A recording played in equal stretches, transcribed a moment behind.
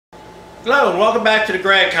Hello and welcome back to the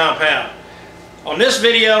Greg Compound. On this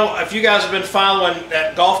video, if you guys have been following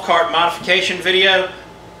that golf cart modification video,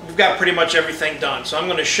 we've got pretty much everything done. So I'm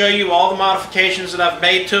going to show you all the modifications that I've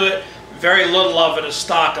made to it. Very little of it is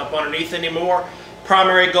stock up underneath anymore.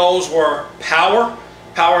 Primary goals were power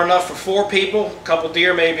enough for 4 people, a couple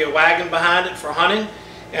deer, maybe a wagon behind it for hunting,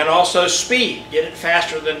 and also speed, get it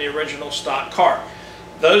faster than the original stock cart.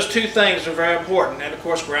 Those 2 things are very important, and of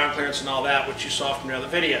course ground clearance and all that, which you saw from the other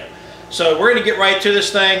video. So we're going to get right to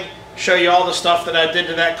this thing, show you all the stuff that I did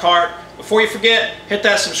to that cart. Before you forget, hit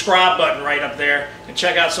that subscribe button right up there and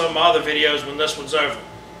check out some of my other videos when this one's over.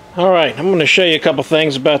 Alright, I'm going to show you a couple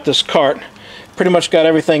things about this cart. Pretty much got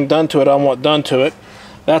everything done to it I want done to it.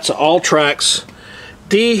 That's an All-Trax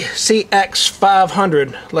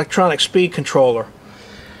DCX500 electronic speed controller.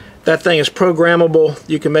 That thing is programmable.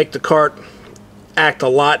 You can make the cart act a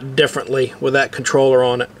lot differently with that controller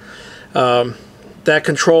on it. That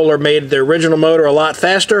controller made the original motor a lot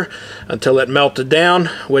faster until it melted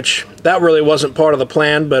down, which that really wasn't part of the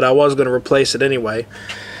plan, but I was going to replace it anyway.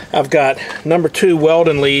 I've got number 2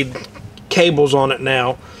 Weldon lead cables on it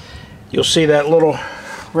now. You'll see that little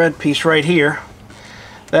red piece right here.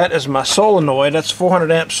 That is my solenoid. That's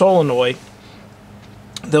 400 amp solenoid.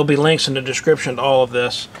 There'll be links in the description to all of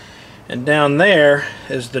this. And down there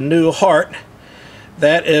is the new heart.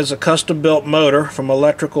 That is a custom built motor from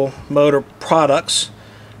Electrical Motor Products.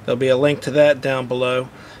 There'll be a link to that down below.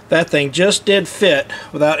 That thing just did fit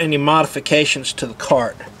without any modifications to the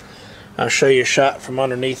cart. I'll show you a shot from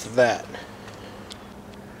underneath of that.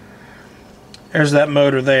 There's that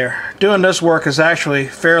motor there. Doing this work is actually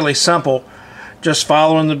fairly simple. Just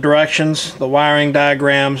following the directions, the wiring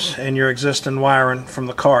diagrams, and your existing wiring from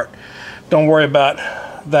the cart. Don't worry about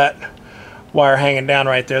that wire hanging down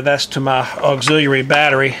right there. That's to my auxiliary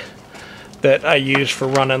battery that I use for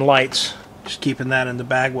running lights. Just keeping that in the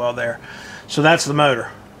bag well there. So that's the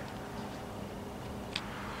motor.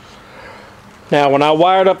 Now when I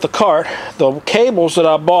wired up the cart, the cables that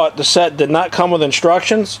I bought, the set did not come with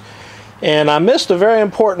instructions, and I missed a very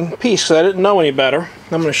important piece because I didn't know any better.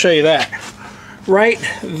 I'm going to show you that. Right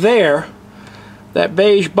there, that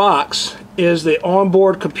beige box is the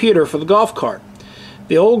onboard computer for the golf cart.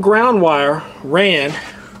 The old ground wire ran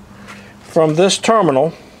from this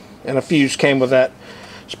terminal, and a fuse came with that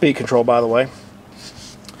speed control, by the way,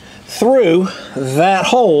 through that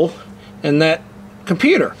hole in that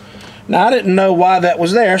computer. Now I didn't know why that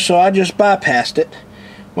was there, so I just bypassed it,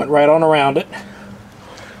 went right on around it,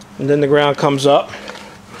 and then the ground comes up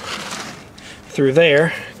through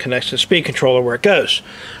there, connects to the speed controller where it goes.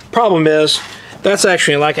 Problem is, that's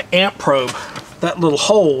actually like an amp probe. That little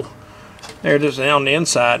hole there, it is on the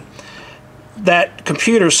inside. That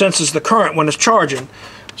computer senses the current when it's charging,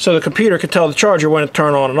 so the computer can tell the charger when to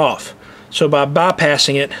turn on and off. So by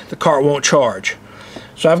bypassing it, the cart won't charge.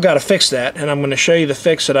 So I've got to fix that, and I'm going to show you the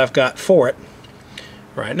fix that I've got for it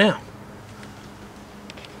right now.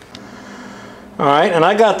 Alright, and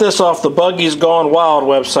I got this off the Buggies Gone Wild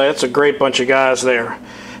website. It's a great bunch of guys there.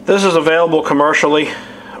 This is available commercially,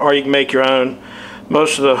 or you can make your own.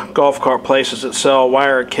 Most of the golf cart places that sell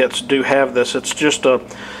wire kits do have this. It's just a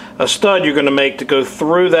stud you're going to make to go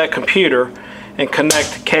through that computer and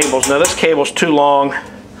connect cables. Now this cable's too long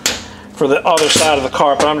for the other side of the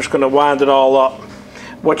cart, but I'm just going to wind it all up.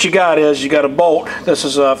 What you got is, you got a bolt. This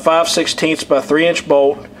is a 5/16 by 3-inch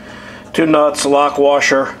bolt, 2 nuts, a lock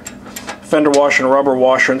washer, fender washer and a rubber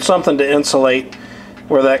washer, and something to insulate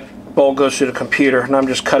where that bolt goes through the computer. And I'm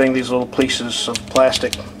just cutting these little pieces of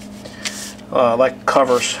plastic like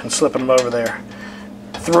covers and slipping them over there.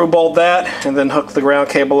 Through bolt that and then hook the ground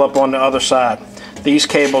cable up on the other side. These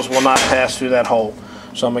cables will not pass through that hole.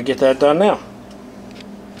 So I'm going to get that done now.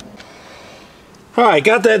 Alright,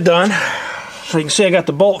 got that done. So you can see I got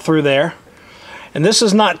the bolt through there. And this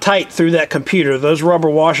is not tight through that computer. Those rubber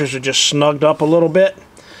washers are just snugged up a little bit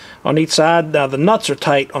on each side. Now the nuts are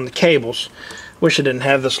tight on the cables. Wish I didn't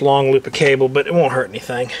have this long loop of cable, but it won't hurt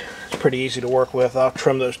anything. It's pretty easy to work with. I'll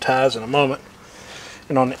trim those ties in a moment.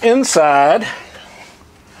 And on the inside,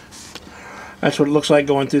 that's what it looks like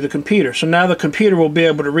going through the computer. So now the computer will be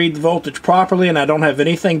able to read the voltage properly, and I don't have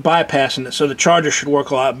anything bypassing it, so the charger should work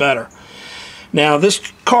a lot better. Now this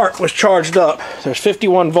cart was charged up. There's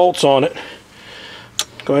 51 volts on it.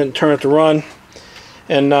 Go ahead and turn it to run.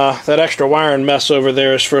 And that extra wiring mess over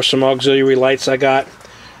there is for some auxiliary lights I got.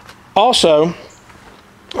 Also,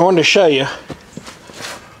 I wanted to show you,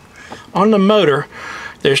 on the motor,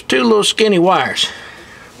 there's 2 little skinny wires.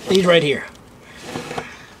 These right here.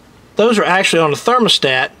 Those are actually on the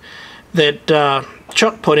thermostat that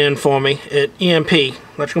Chuck put in for me at EMP,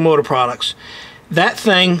 Electrical Motor Products. That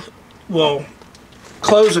thing will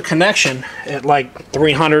close a connection at like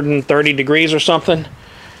 330 degrees or something,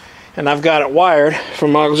 and I've got it wired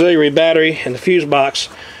from my auxiliary battery and the fuse box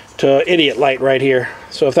to idiot light right here.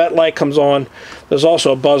 So if that light comes on, there's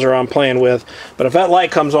also a buzzer I'm playing with, but if that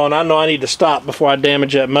light comes on, I know I need to stop before I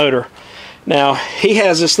damage that motor. Now, he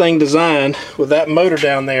has this thing designed with that motor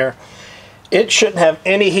down there. It shouldn't have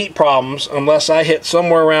any heat problems unless I hit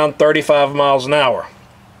somewhere around 35 miles an hour.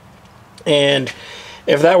 And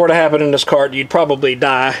if that were to happen in this cart, you'd probably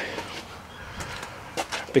die,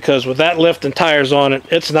 because with that lift and tires on it,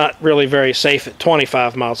 it's not really very safe at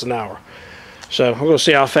 25 miles an hour. So we're going to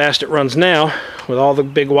see how fast it runs now with all the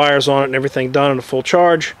big wires on it and everything done in a full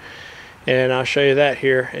charge, and I'll show you that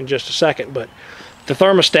here in just a second. But the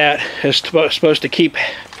thermostat is supposed to keep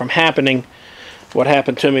from happening what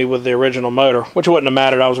happened to me with the original motor, which wouldn't have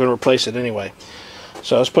mattered. I was going to replace it anyway.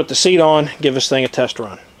 So let's put the seat on, give this thing a test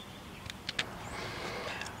run.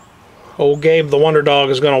 Old Gabe the Wonder Dog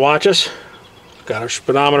is going to watch us. Got our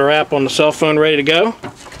speedometer app on the cell phone ready to go.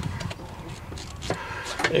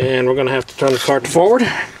 And we're going to have to turn the cart forward.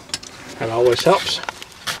 That always helps.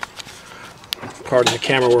 Pardon the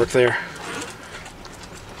camera work there.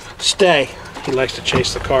 Stay. He likes to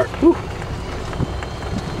chase the cart. Whew.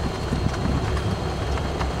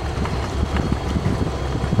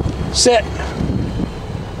 Sit.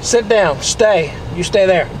 Sit down. Stay. You stay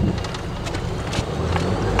there.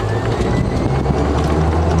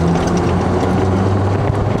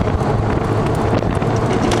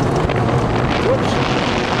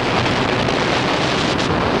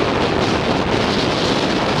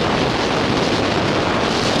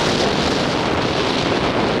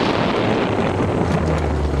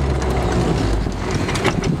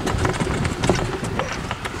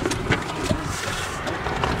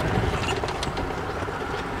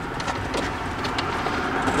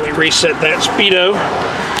 Reset that speedo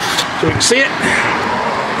so we can see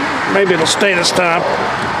it. Maybe it'll stay this time.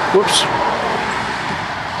 Whoops.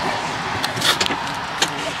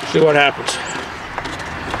 See what happens.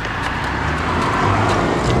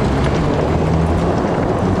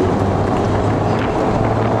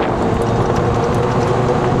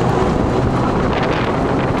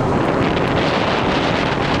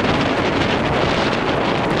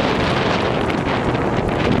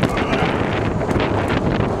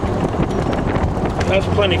 That's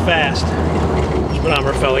plenty fast.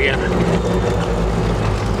 Speedometer fell again.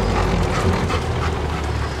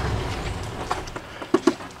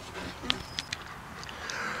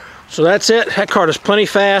 So that's it. That cart is plenty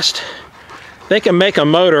fast. They can make a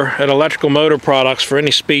motor at Electrical Motor Products for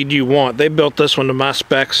any speed you want. They built this one to my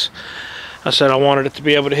specs. I said I wanted it to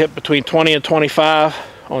be able to hit between 20 and 25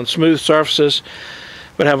 on smooth surfaces,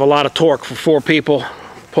 but have a lot of torque for 4 people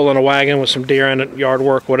pulling a wagon with some deer in it, yard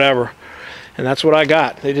work, whatever. And that's what I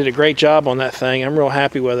got. They did a great job on that thing. I'm real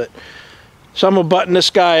happy with it. So I'm going to button this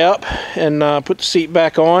guy up and put the seat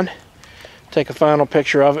back on, take a final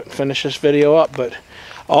picture of it, and finish this video up. But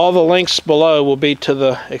all the links below will be to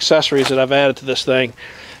the accessories that I've added to this thing.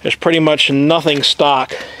 There's pretty much nothing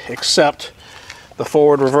stock except the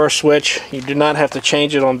forward reverse switch. You do not have to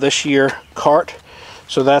change it on this year cart,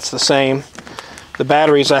 so that's the same. The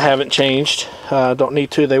batteries I haven't changed. Don't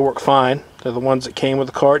need to. They work fine. They're the ones that came with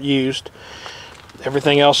the cart used.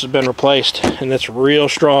 Everything else has been replaced, and it's real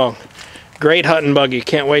strong. Great hunting buggy.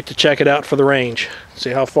 Can't wait to check it out for the range.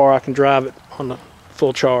 See how far I can drive it on the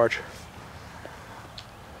full charge.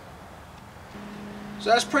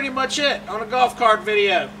 So that's pretty much it on a golf cart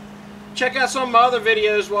video. Check out some of my other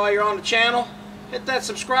videos while you're on the channel. Hit that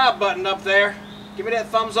subscribe button up there. Give me that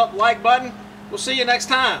thumbs up like button. We'll see you next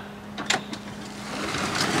time.